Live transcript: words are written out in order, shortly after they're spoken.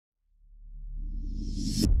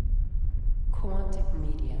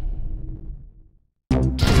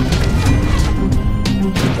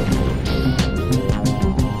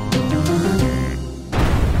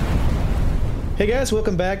Hey guys,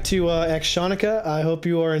 welcome back to Actionukkah. I hope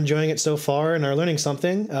you are enjoying it so far and are learning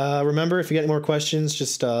something. Remember, if you get any more questions,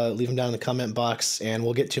 just leave them down in the comment box and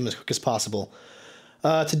we'll get to them as quick as possible.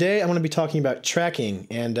 Today, I'm going to be talking about tracking,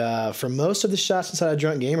 and for most of the shots inside of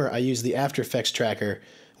Drunk Gamer, I use the After Effects tracker,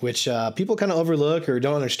 which people kind of overlook or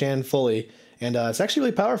don't understand fully, and it's actually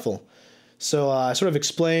really powerful. So I sort of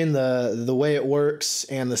explain the way it works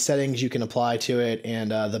and the settings you can apply to it and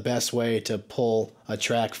the best way to pull a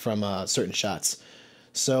track from certain shots.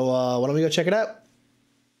 So why don't we go check it out?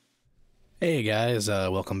 Hey guys,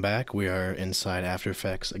 welcome back. We are inside After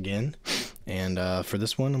Effects again, and for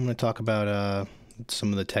this one I'm going to talk about some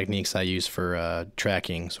of the techniques I use for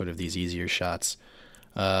tracking sort of these easier shots.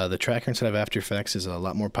 The tracker inside of After Effects is a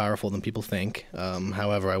lot more powerful than people think.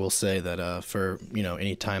 However, I will say that for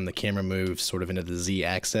any time the camera moves sort of into the Z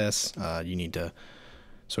axis, you need to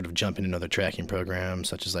sort of jump into another tracking program,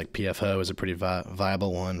 such as like PFO is a pretty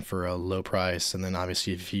viable one for a low price. And then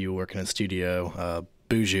obviously if you work in a studio,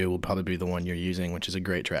 Buju will probably be the one you're using, which is a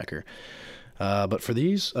great tracker. But for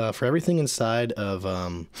these, for everything inside of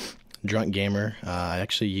Drunk Gamer, I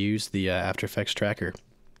actually use the After Effects tracker.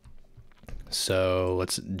 So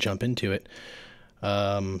let's jump into it.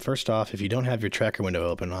 First off, if you don't have your tracker window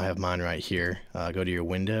open, I have mine right here. Go to your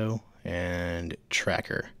window and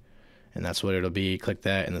tracker, and that's what it'll be. Click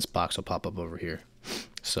that and this box will pop up over here.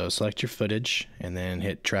 So select your footage and then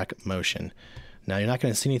hit track motion. Now you're not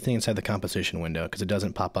going to see anything inside the composition window because it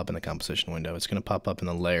doesn't pop up in the composition window. It's going to pop up in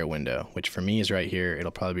the layer window, which for me is right here.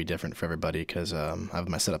 It'll probably be different for everybody because I have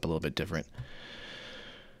my setup a little bit different.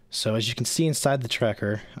 So as you can see inside the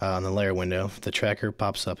tracker on the layer window, the tracker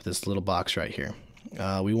pops up this little box right here.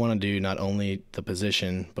 We want to do not only the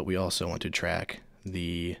position, but we also want to track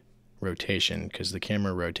the rotation because the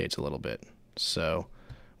camera rotates a little bit. So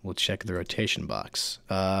we'll check the rotation box.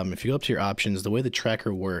 If you go up to your options, the way the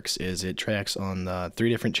tracker works is it tracks on 3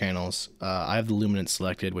 different channels. I have the luminance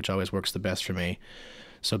selected, which always works the best for me.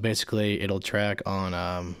 So basically it'll track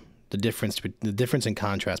on the difference in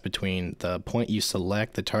contrast between the point you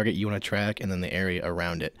select, the target you want to track, and then the area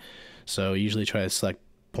around it. So usually try to select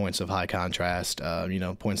points of high contrast,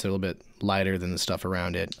 points that are a little bit lighter than the stuff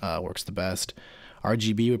around it, works the best.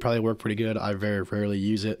 RGB would probably work pretty good. I very rarely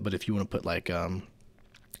use it, but if you want to put like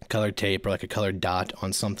colored tape or like a colored dot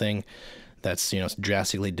on something that's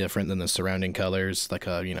drastically different than the surrounding colors, like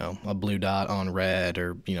a blue dot on red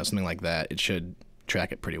or something like that, it should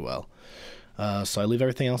track it pretty well. So I leave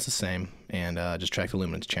everything else the same and just track the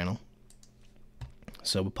luminance channel.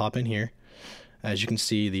 So we'll pop in here. As you can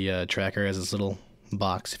see, the tracker has this little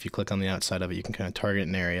box. If you click on the outside of it, you can kind of target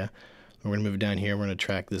an area. We're going to move down here. We're going to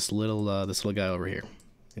track this little guy over here.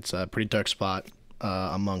 It's a pretty dark spot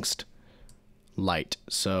amongst light.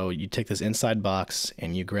 So you take this inside box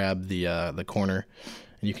and you grab the corner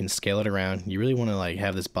and you can scale it around. You really want to like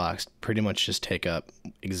have this box pretty much just take up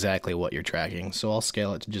exactly what you're tracking. So I'll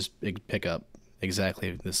scale it to just pick up exactly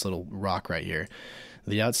this little rock right here.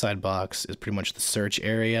 The outside box is pretty much the search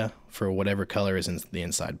area for whatever color is in the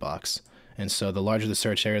inside box. And so the larger the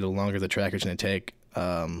search area, the longer the tracker's going to take.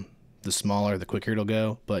 The smaller, the quicker it'll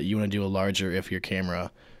go. But you want to do a larger if your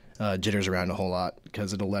camera jitters around a whole lot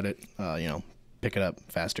because it'll let it, pick it up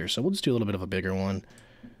faster. So we'll just do a little bit of a bigger one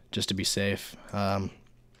just to be safe.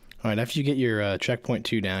 All right, after you get your track point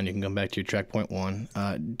 2 down, you can come back to your track point 1.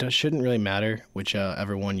 It shouldn't really matter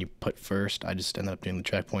whichever one you put first. I just ended up doing the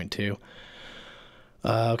track point 2.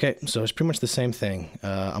 Okay, so it's pretty much the same thing.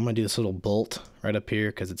 I'm going to do this little bolt right up here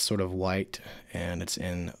because it's sort of white and it's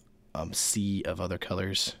in a sea of other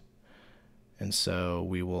colors. And so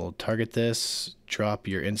we will target this, drop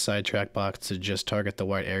your inside track box to just target the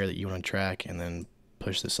white area that you want to track, and then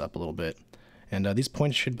push this up a little bit. And these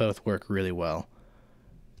points should both work really well.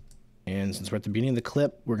 And since we're at the beginning of the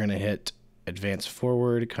clip, we're going to hit advance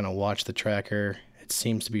forward, kind of watch the tracker. It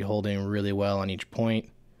seems to be holding really well on each point.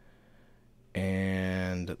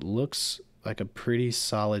 And it looks like a pretty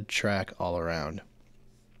solid track all around.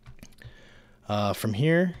 From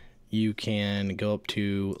here, you can go up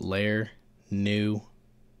to Layer, New,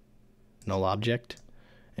 Null Object.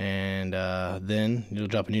 And then you'll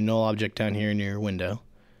drop a new null object down here in your window.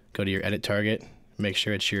 Go to your Edit Target. Make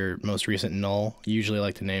sure it's your most recent null. Usually I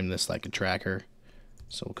like to name this like a tracker.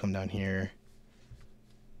 So we'll come down here,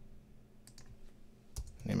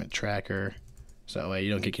 name it tracker. So that way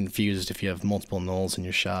you don't get confused if you have multiple nulls in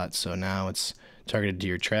your shot. So now it's targeted to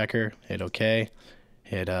your tracker. Hit OK.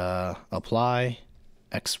 Hit apply,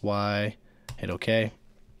 XY, hit OK.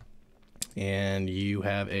 And you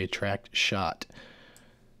have a tracked shot.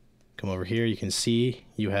 Come over here, you can see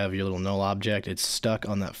you have your little null object. It's stuck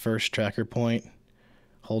on that first tracker point.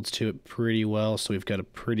 Holds to it pretty well, so we've got a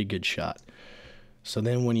pretty good shot. So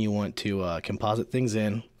then when you want to composite things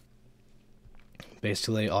in,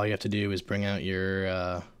 basically all you have to do is bring out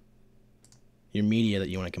your media that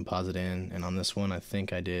you want to composite in. And on this one, I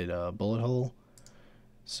think I did a bullet hole.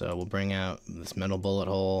 So we'll bring out this metal bullet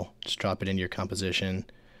hole, just drop it into your composition,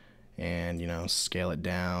 and, you know, scale it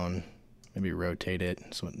down, maybe rotate it.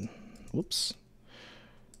 So, whoops.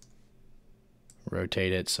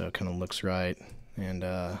 Rotate it so it kind of looks right, and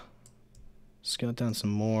scale it down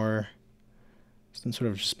some more. So then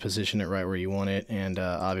sort of just position it right where you want it, and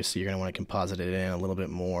obviously you're going to want to composite it in a little bit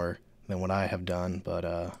more than what I have done, but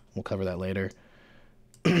we'll cover that later.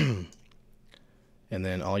 And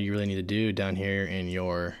then all you really need to do down here in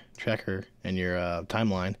your tracker and your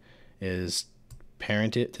timeline is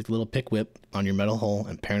parent it to the little pick whip on your metal hole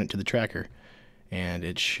and parent it to the tracker, and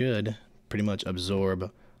it should pretty much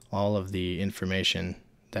absorb all of the information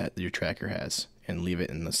that your tracker has and leave it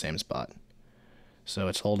in the same spot. So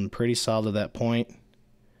it's holding pretty solid at that point,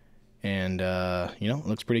 and you know, it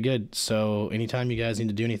looks pretty good. So anytime you guys need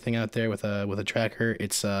to do anything out there with a tracker,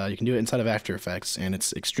 it's you can do it inside of After Effects, and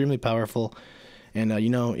it's extremely powerful. And you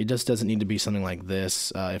know, it just doesn't need to be something like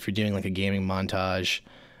this. If you're doing like a gaming montage,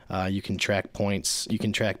 you can track points. You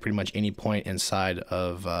can track pretty much any point inside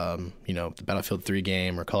of you know, the Battlefield 3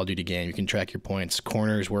 game or Call of Duty game. You can track your points.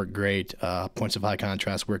 Corners work great. Points of high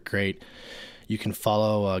contrast work great. You can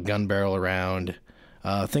follow a gun barrel around.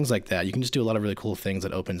 Things like that. You can just do a lot of really cool things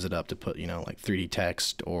that opens it up to put, you know, like 3D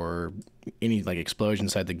text or any like explosion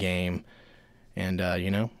inside the game, and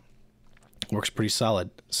you know, works pretty solid.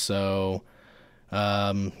 So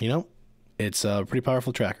you know, it's a pretty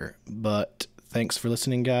powerful tracker. But thanks for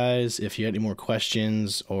listening, guys. If you had any more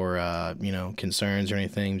questions or you know, concerns or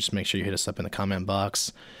anything, just make sure you hit us up in the comment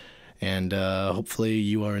box. And hopefully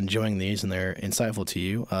you are enjoying these and they're insightful to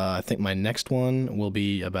you. I think my next one will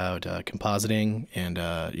be about compositing, and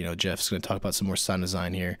you know, Jeff's going to talk about some more sound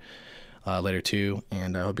design here later too.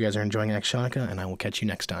 And I hope you guys are enjoying Actionukkah, and I will catch you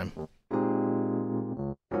next time.